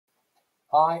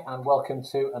Hi and welcome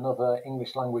to another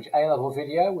English language A-level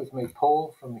video with me,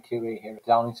 Paul, from the QE here at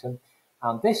Darlington.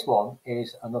 And this one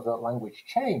is another language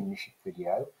change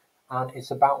video, and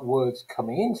it's about words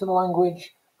coming into the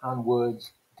language and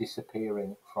words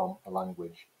disappearing from the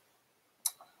language.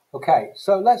 Okay,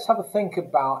 so let's have a think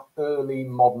about early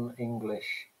modern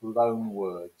English loan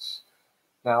words.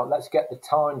 Now let's get the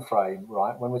time frame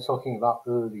right. When we're talking about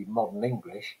early modern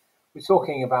English, we're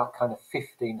talking about kind of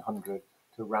 1500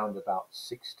 to around about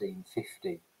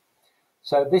 1650.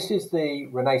 So this is the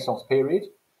Renaissance period,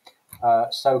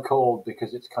 so called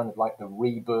because it's kind of like the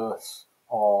rebirth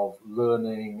of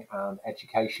learning and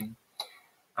education.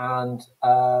 And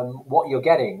what you're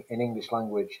getting in English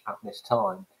language at this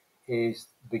time is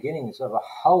beginnings of a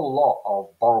whole lot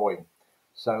of borrowing.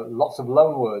 So lots of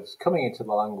loan words coming into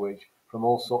the language from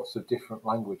all sorts of different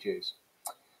languages.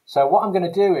 So what I'm going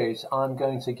to do is I'm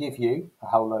going to give you a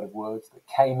whole load of words that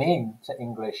came into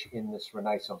English in this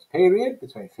Renaissance period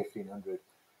between 1500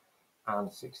 and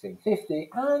 1650.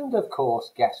 And of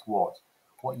course, guess what?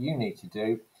 What you need to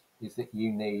do is that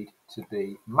you need to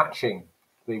be matching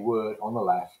the word on the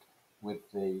left with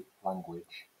the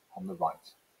language on the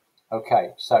right.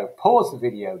 Okay, so pause the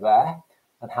video there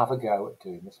and have a go at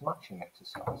doing this matching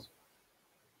exercise.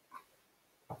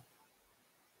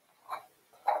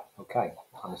 Okay,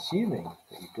 I'm assuming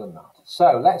that you've done that.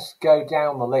 So let's go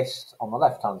down the list on the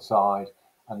left-hand side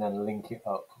and then link it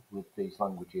up with these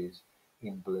languages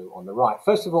in blue on the right.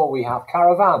 First of all, we have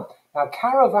caravan. Now,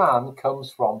 caravan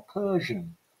comes from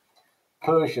Persian.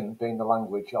 Persian being the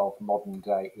language of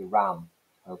modern-day Iran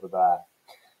over there.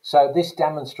 So this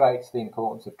demonstrates the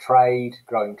importance of trade,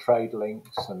 growing trade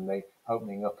links, and the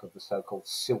opening up of the so-called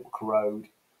Silk Road.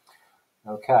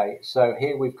 Okay, so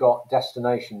here we've got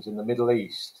destinations in the Middle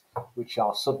East which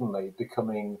are suddenly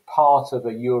becoming part of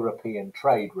a European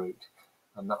trade route,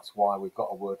 and that's why we've got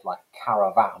a word like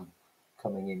caravan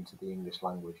coming into the English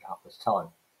language at this time.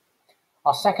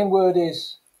 Our second word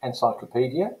is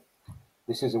encyclopedia.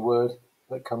 This is a word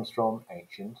that comes from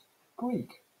ancient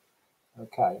Greek.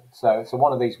 Okay, so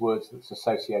one of these words that's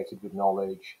associated with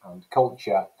knowledge and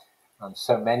culture, and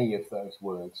so many of those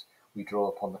words we draw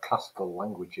upon the classical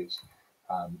languages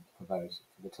for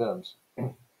the terms.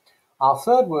 Our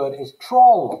third word is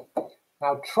troll.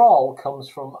 Now, troll comes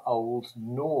from Old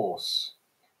Norse.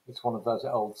 It's one of those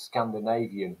old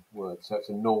Scandinavian words, so it's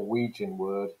a Norwegian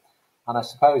word, and I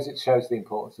suppose it shows the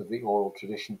importance of the oral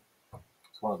tradition.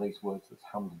 It's one of these words that's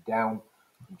handed down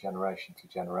from generation to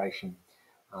generation,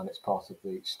 and it's part of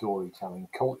the storytelling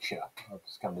culture of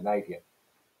Scandinavia.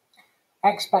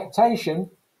 Expectation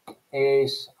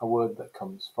is a word that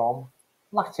comes from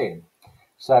Latin.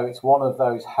 So it's one of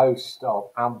those host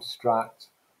of abstract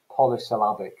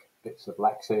polysyllabic bits of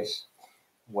lexis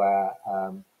where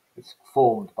it's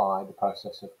formed by the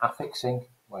process of affixing,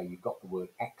 where you've got the word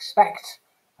expect,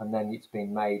 and then it's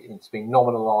been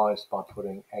nominalized by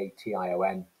putting a tion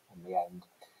on the end.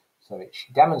 So it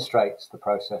demonstrates the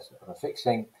process of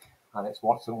affixing, and it's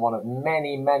one of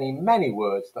many, many, many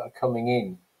words that are coming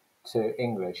in to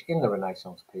English in the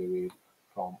Renaissance period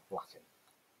from Latin.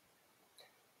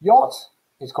 Yacht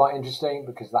is quite interesting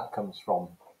because that comes from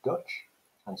Dutch,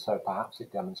 and so perhaps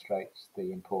it demonstrates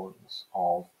the importance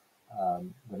of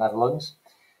the Netherlands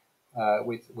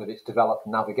with its developed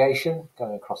navigation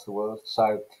going across the world.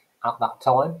 So at that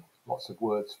time, lots of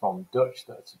words from Dutch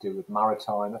that are to do with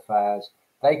maritime affairs,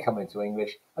 they come into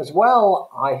English, as well,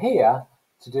 I hear,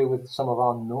 to do with some of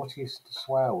our naughtiest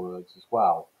swear words as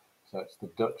well. So it's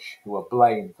the Dutch who are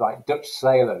blamed, like Dutch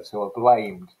sailors who are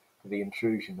blamed for the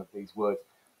intrusion of these words.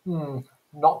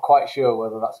 Not quite sure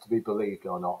whether that's to be believed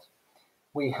or not.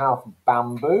 We have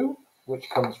bamboo, which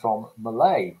comes from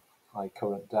Malay, like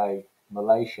current day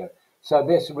Malaysia. So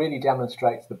this really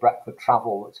demonstrates the breadth of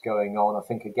travel that's going on. I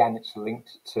think, again, it's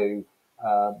linked to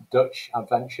Dutch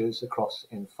adventures across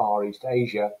in Far East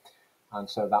Asia, and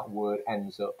so that word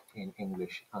ends up in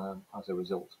English as a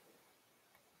result.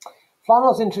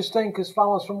 Flannel's interesting because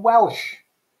flannel's from Welsh.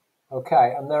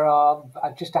 Okay, and there are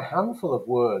just a handful of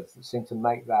words that seem to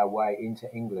make their way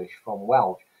into English from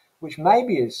Welsh, which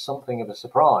maybe is something of a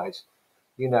surprise.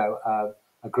 You know,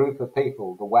 a group of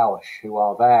people, the Welsh, who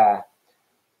are there,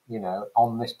 you know,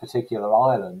 on this particular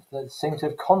island, that seem to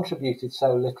have contributed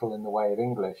so little in the way of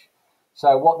English.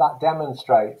 So what that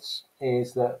demonstrates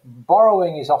is that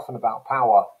borrowing is often about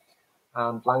power,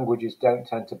 and languages don't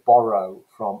tend to borrow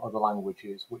from other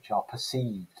languages which are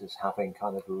perceived as having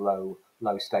kind of low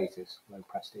status, low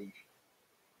prestige.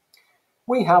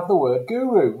 We have the word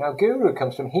guru. Now, guru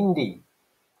comes from Hindi.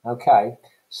 Okay,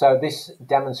 so this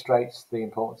demonstrates the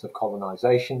importance of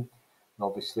colonization, and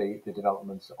obviously the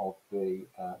developments of the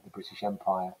British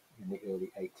Empire in the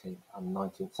early 18th and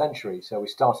 19th century. So we're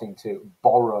starting to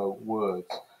borrow words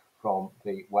from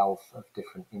the wealth of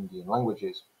different Indian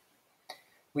languages.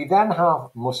 We then have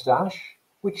moustache,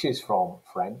 which is from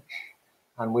French,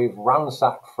 and we've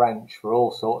ransacked French for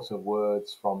all sorts of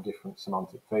words from different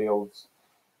semantic fields,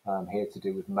 here to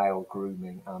do with male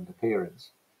grooming and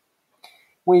appearance.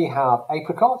 We have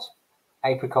apricot.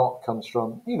 Apricot comes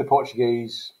from either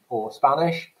Portuguese or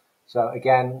Spanish. So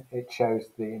again, it shows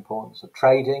the importance of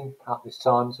trading at this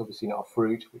time. It's obviously not a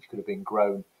fruit which could have been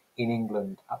grown in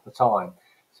England at the time.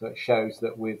 So it shows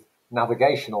that with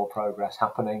navigational progress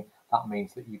happening, that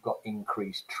means that you've got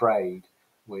increased trade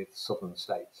with southern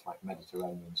states, like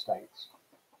Mediterranean states.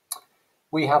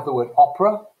 We have the word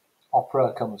opera.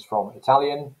 Opera comes from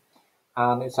Italian,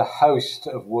 and it's a host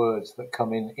of words that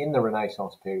come in the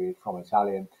Renaissance period from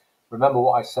Italian. Remember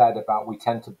what I said about we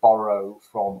tend to borrow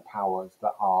from powers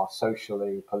that are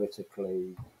socially,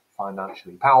 politically,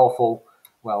 financially powerful.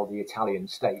 Well, the Italian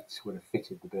states would have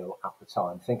fitted the bill at the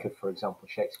time. Think of, for example,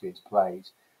 Shakespeare's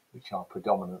plays, which are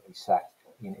predominantly set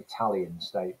in Italian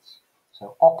states.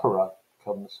 So opera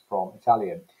comes from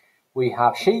Italian. We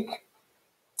have chic,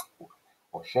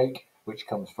 or sheikh, which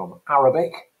comes from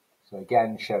Arabic. So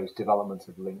again, shows development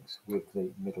of links with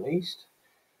the Middle East.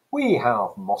 We have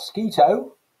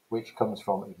mosquito, which comes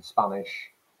from either Spanish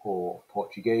or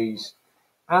Portuguese.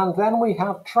 And then we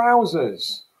have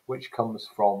trousers, which comes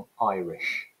from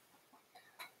Irish.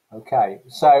 Okay,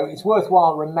 so it's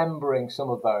worthwhile remembering some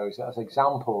of those as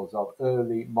examples of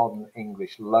early modern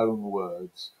English loan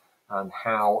words and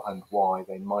how and why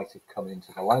they might have come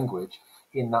into the language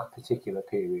in that particular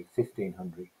period,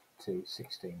 1500 to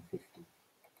 1650.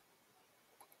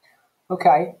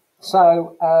 Okay,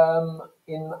 so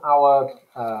in our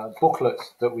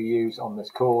booklets that we use on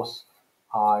this course,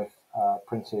 I've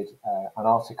printed an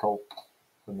article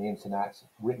from the internet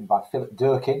written by Philip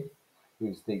Durkin,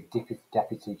 who's the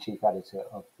Deputy Chief Editor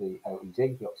of the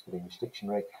OED, the Oxford English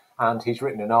Dictionary, and he's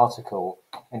written an article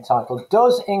entitled,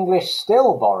 "Does English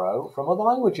Still Borrow from Other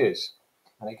Languages?"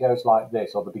 And it goes like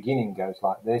this, or the beginning goes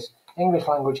like this: English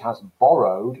language has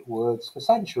borrowed words for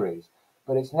centuries,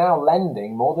 but it's now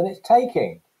lending more than it's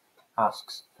taking,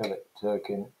 asks Philip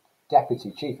Durkin,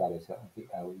 Deputy Chief Editor of the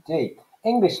OED.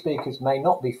 English speakers may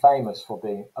not be famous for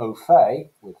being au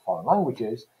fait with foreign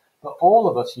languages, but all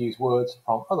of us use words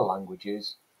from other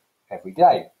languages every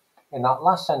day. In that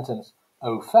last sentence,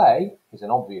 au fait is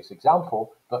an obvious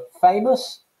example, but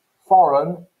famous,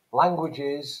 foreign,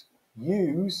 languages,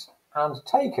 use, and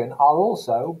taken are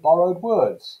also borrowed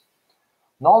words.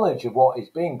 Knowledge of what is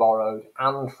being borrowed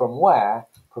and from where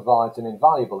provides an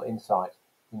invaluable insight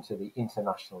into the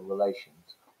international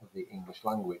relations of the English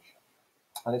language.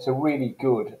 And it's a really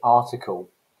good article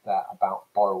there about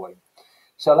borrowing.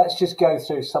 So let's just go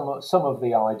through some of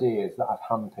the ideas that I've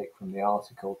handpicked from the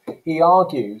article. He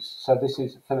argues, so this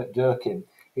is Philip Durkin,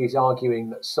 he's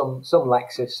arguing that some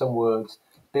lexis, some words,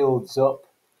 builds up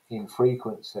in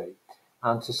frequency.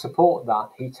 And to support that,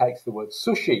 he takes the word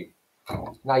sushi.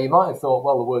 Now, you might have thought,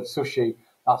 well, the word sushi,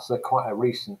 that's quite a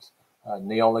recent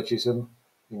neologism.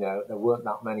 You know, there weren't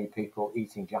that many people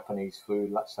eating Japanese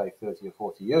food, let's say 30 or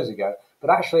 40 years ago.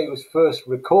 But actually, it was first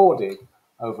recorded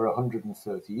over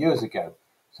 130 years ago.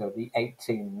 So the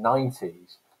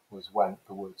 1890s was when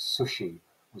the word sushi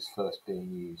was first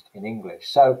being used in English.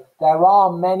 So there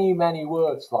are many, many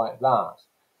words like that,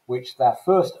 which their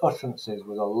first utterances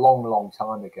was a long, long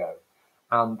time ago.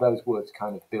 And those words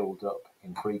kind of build up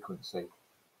in frequency.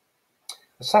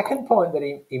 The second point that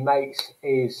he makes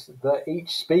is that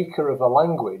each speaker of a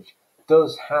language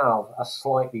does have a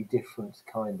slightly different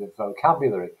kind of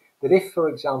vocabulary. That if, for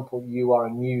example, you are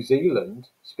a New Zealand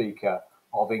speaker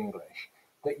of English,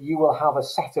 that you will have a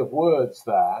set of words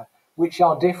there which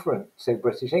are different to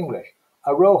British English.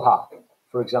 Aroha,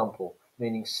 for example,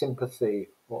 meaning sympathy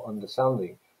or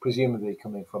understanding, presumably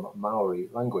coming from a Maori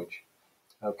language.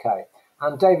 Okay,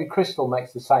 and David Crystal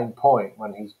makes the same point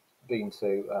when he's been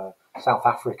to South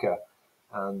Africa,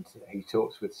 and he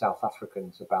talks with South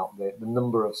Africans about the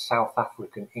number of South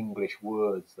African English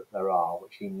words that there are,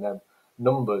 which he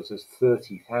numbers as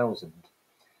 30,000.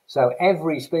 So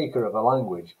every speaker of a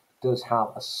language does have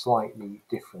a slightly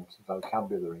different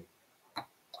vocabulary.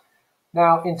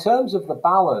 Now, in terms of the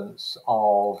balance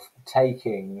of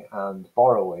taking and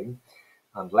borrowing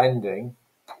and lending,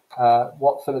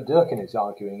 what Philip Durkin is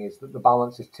arguing is that the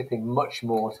balance is tipping much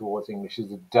more towards English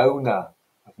as a donor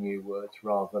of new words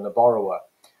rather than a borrower.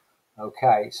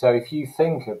 Okay, so if you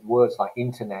think of words like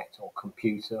internet or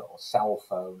computer or cell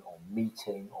phone or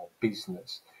meeting or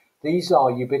business, these are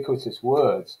ubiquitous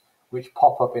words which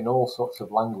pop up in all sorts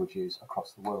of languages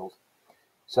across the world.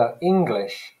 So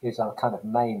English is a kind of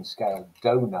main scale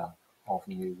donor of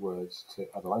new words to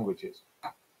other languages.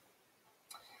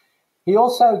 He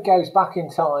also goes back in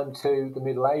time to the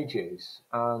Middle Ages,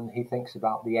 and he thinks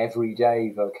about the everyday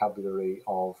vocabulary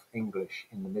of English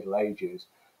in the Middle Ages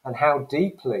and how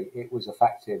deeply it was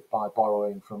affected by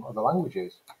borrowing from other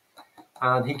languages.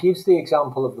 And he gives the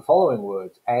example of the following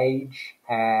words: age,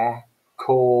 heir,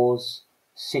 cause,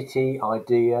 city,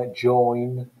 idea,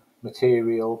 join,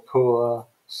 material, poor,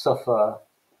 suffer,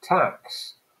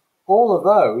 tax. All of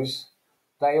those,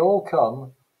 they all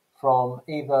come from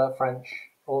either French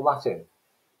or Latin.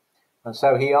 And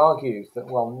so he argues that,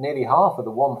 well, nearly half of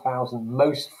the 1,000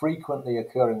 most frequently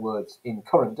occurring words in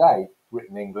current day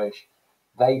written English,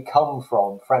 they come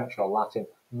from French or Latin,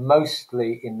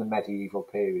 mostly in the medieval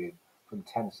period, from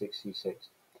 1066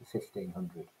 to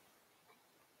 1500.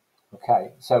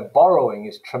 Okay, so borrowing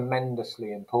is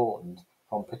tremendously important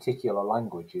from particular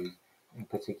languages in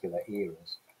particular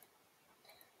eras.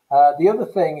 The other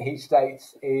thing he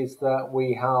states is that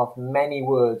we have many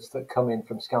words that come in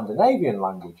from Scandinavian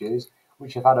languages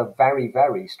which have had a very,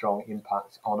 very strong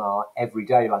impact on our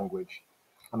everyday language.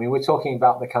 I mean, we're talking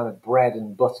about the kind of bread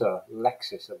and butter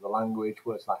lexis of the language,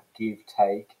 words like give,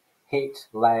 take, hit,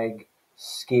 leg,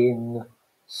 skin,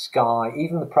 sky,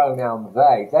 even the pronoun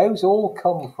they. Those all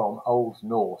come from Old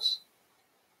Norse.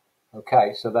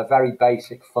 Okay, so they're very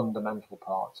basic, fundamental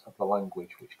parts of the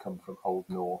language which come from Old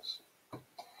Norse.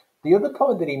 The other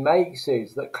point that he makes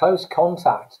is that close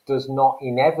contact does not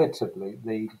inevitably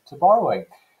lead to borrowing.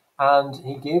 And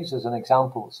he gives as an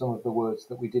example some of the words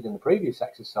that we did in the previous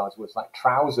exercise, words like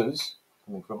trousers,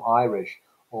 coming from Irish,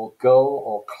 or gull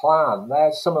or clan.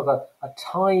 There's some of a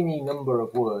tiny number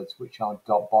of words which are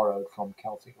borrowed from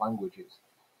Celtic languages.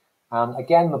 And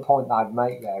again, the point that I'd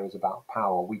make there is about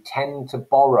power. We tend to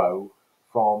borrow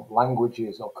from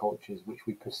languages or cultures which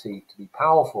we perceive to be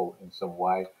powerful in some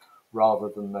way, rather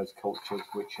than those cultures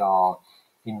which are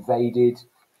invaded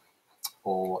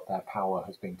or their power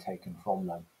has been taken from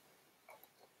them.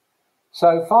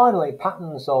 So finally,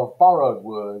 patterns of borrowed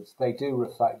words, they do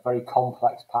reflect very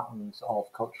complex patterns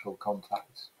of cultural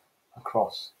contacts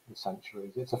across the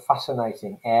centuries. It's a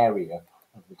fascinating area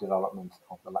of the development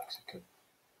of the lexicon.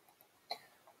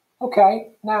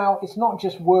 Okay, now it's not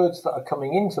just words that are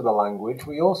coming into the language,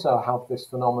 we also have this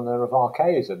phenomena of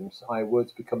archaisms, i.e.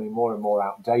 words becoming more and more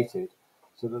outdated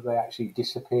so that they actually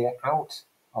disappear out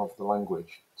of the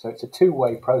language. So it's a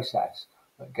two-way process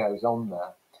that goes on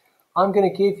there. I'm going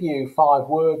to give you 5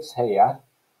 words here,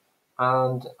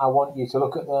 and I want you to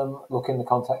look at them, look in the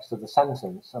context of the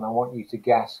sentence, and I want you to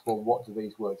guess, well, what do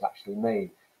these words actually mean?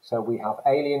 So we have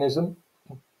alienism,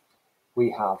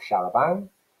 we have charabang,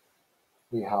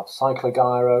 we have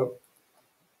cyclogyro,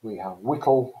 we have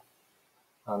whittle,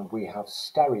 and we have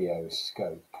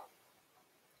stereoscope.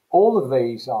 All of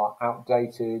these are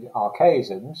outdated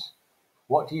archaisms.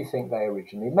 What do you think they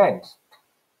originally meant?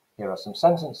 Here are some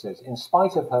sentences. In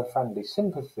spite of her friendly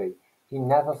sympathy, he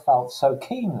never felt so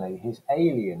keenly his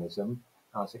alienism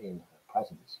as in her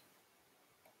presence.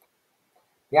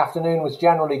 The afternoon was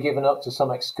generally given up to some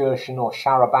excursion or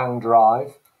charabang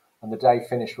drive, and the day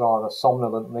finished rather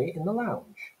somnolently in the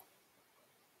lounge.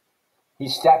 He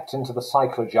stepped into the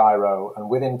cyclogyro, and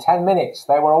within 10 minutes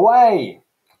they were away.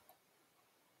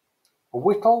 A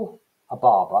whittle, a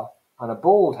barber, and a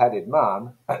bald-headed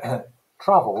man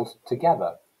travelled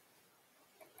together.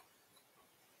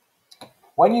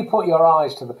 When you put your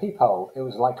eyes to the peephole, it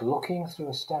was like looking through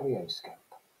a stereoscope.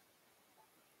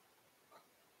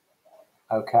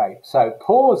 Okay, so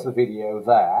pause the video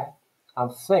there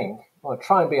and think, well,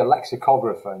 try and be a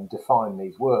lexicographer and define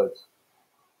these words.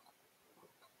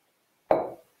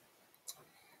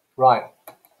 Right,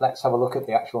 let's have a look at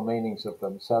the actual meanings of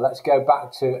them. So let's go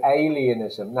back to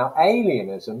alienism. Now,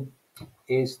 alienism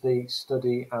is the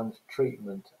study and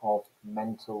treatment of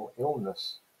mental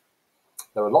illness.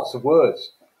 There are lots of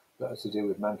words that are to do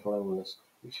with mental illness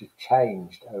which have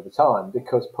changed over time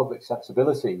because public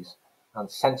sensibilities and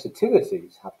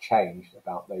sensitivities have changed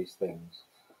about these things.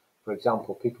 For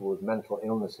example, people with mental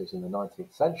illnesses in the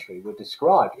 19th century were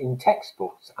described in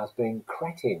textbooks as being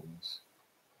cretins.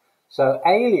 So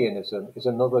alienism is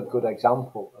another good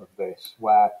example of this,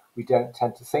 where we don't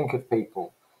tend to think of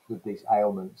people with these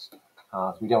ailments,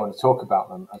 we don't want to talk about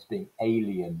them as being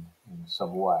alien in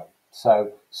some way.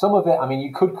 So some of it, I mean,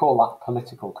 you could call that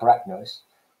political correctness,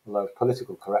 although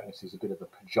political correctness is a bit of a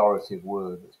pejorative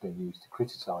word that's been used to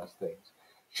criticise things.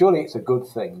 Surely it's a good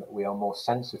thing that we are more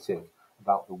sensitive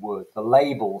about the words, the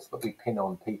labels that we pin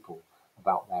on people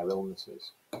about their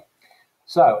illnesses.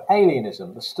 So,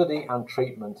 alienism, the study and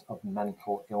treatment of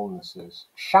mental illnesses.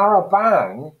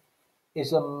 Charabang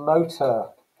is a motor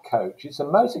coach. It's a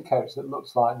motor coach that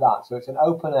looks like that. So it's an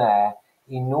open air,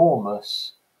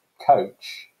 enormous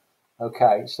coach.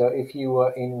 Okay, so if you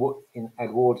were in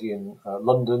Edwardian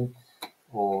London,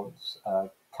 or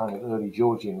kind of early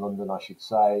Georgian London, I should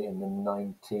say, in the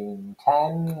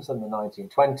 1910s and the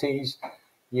 1920s,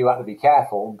 you had to be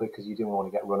careful because you didn't want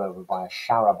to get run over by a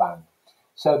charabanc.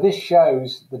 So this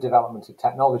shows the development of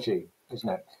technology, isn't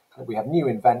it? That we have new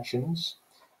inventions,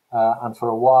 and for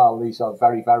a while these are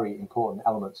very, very important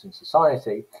elements in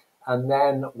society. And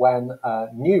then when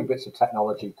new bits of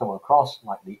technology come across,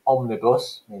 like the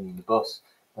omnibus, meaning the bus,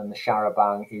 then the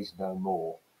charabanc is no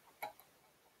more.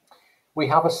 We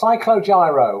have a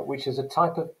cyclogyro, which is a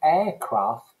type of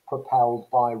aircraft propelled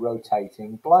by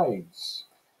rotating blades.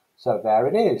 So there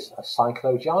it is, a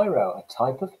cyclogyro, a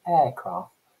type of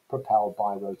aircraft propelled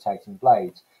by rotating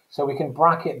blades. So we can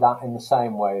bracket that in the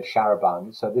same way as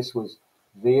charabanc. So this was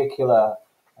vehicular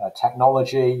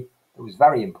technology that was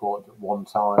very important at one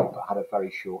time, but had a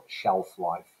very short shelf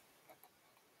life.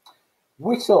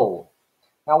 Whittle.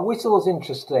 Now, Whittle is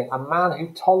interesting, a man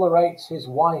who tolerates his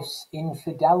wife's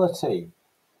infidelity.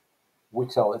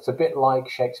 Whittle, it's a bit like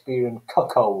Shakespearean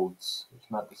cuckolds, which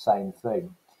meant the same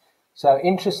thing. So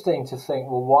interesting to think,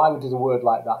 well, why did a word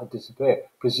like that disappear?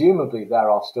 Presumably there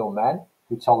are still men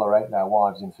who tolerate their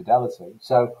wives' infidelity.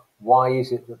 So why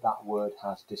is it that that word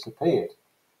has disappeared?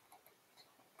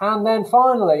 And then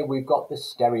finally, we've got the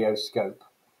stereoscope,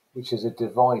 which is a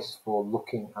device for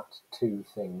looking at two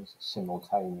things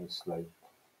simultaneously.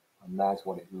 And there's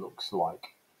what it looks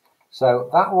like. So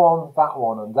that one,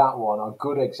 and that one are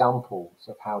good examples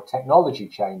of how technology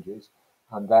changes,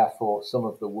 and therefore some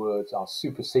of the words are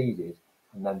superseded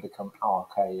and then become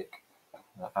archaic,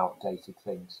 outdated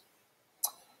things.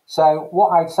 So what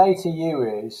I'd say to you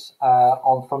is,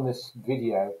 from this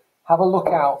video, have a look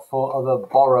out for other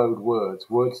borrowed words,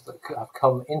 words that have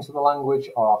come into the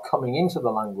language or are coming into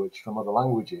the language from other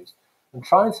languages, and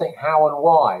try and think how and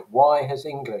why. Why has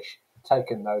English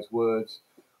taken those words?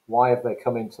 Why have they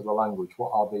come into the language?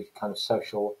 What are the kind of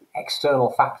social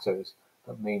external factors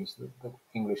that means that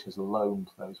English has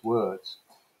loaned those words?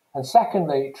 And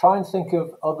secondly, try and think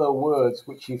of other words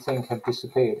which you think have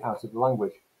disappeared out of the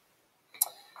language.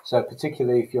 So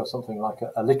particularly if you're something like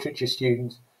a literature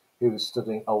student who is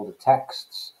studying older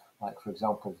texts, like for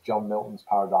example John Milton's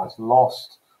Paradise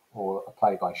Lost or a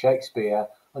play by Shakespeare,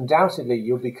 undoubtedly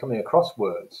you'll be coming across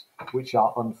words which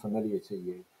are unfamiliar to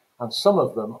you. And some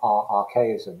of them are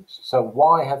archaisms. So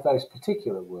why have those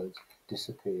particular words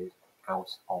disappeared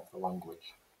out of the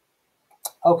language?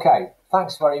 Okay,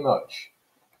 thanks very much.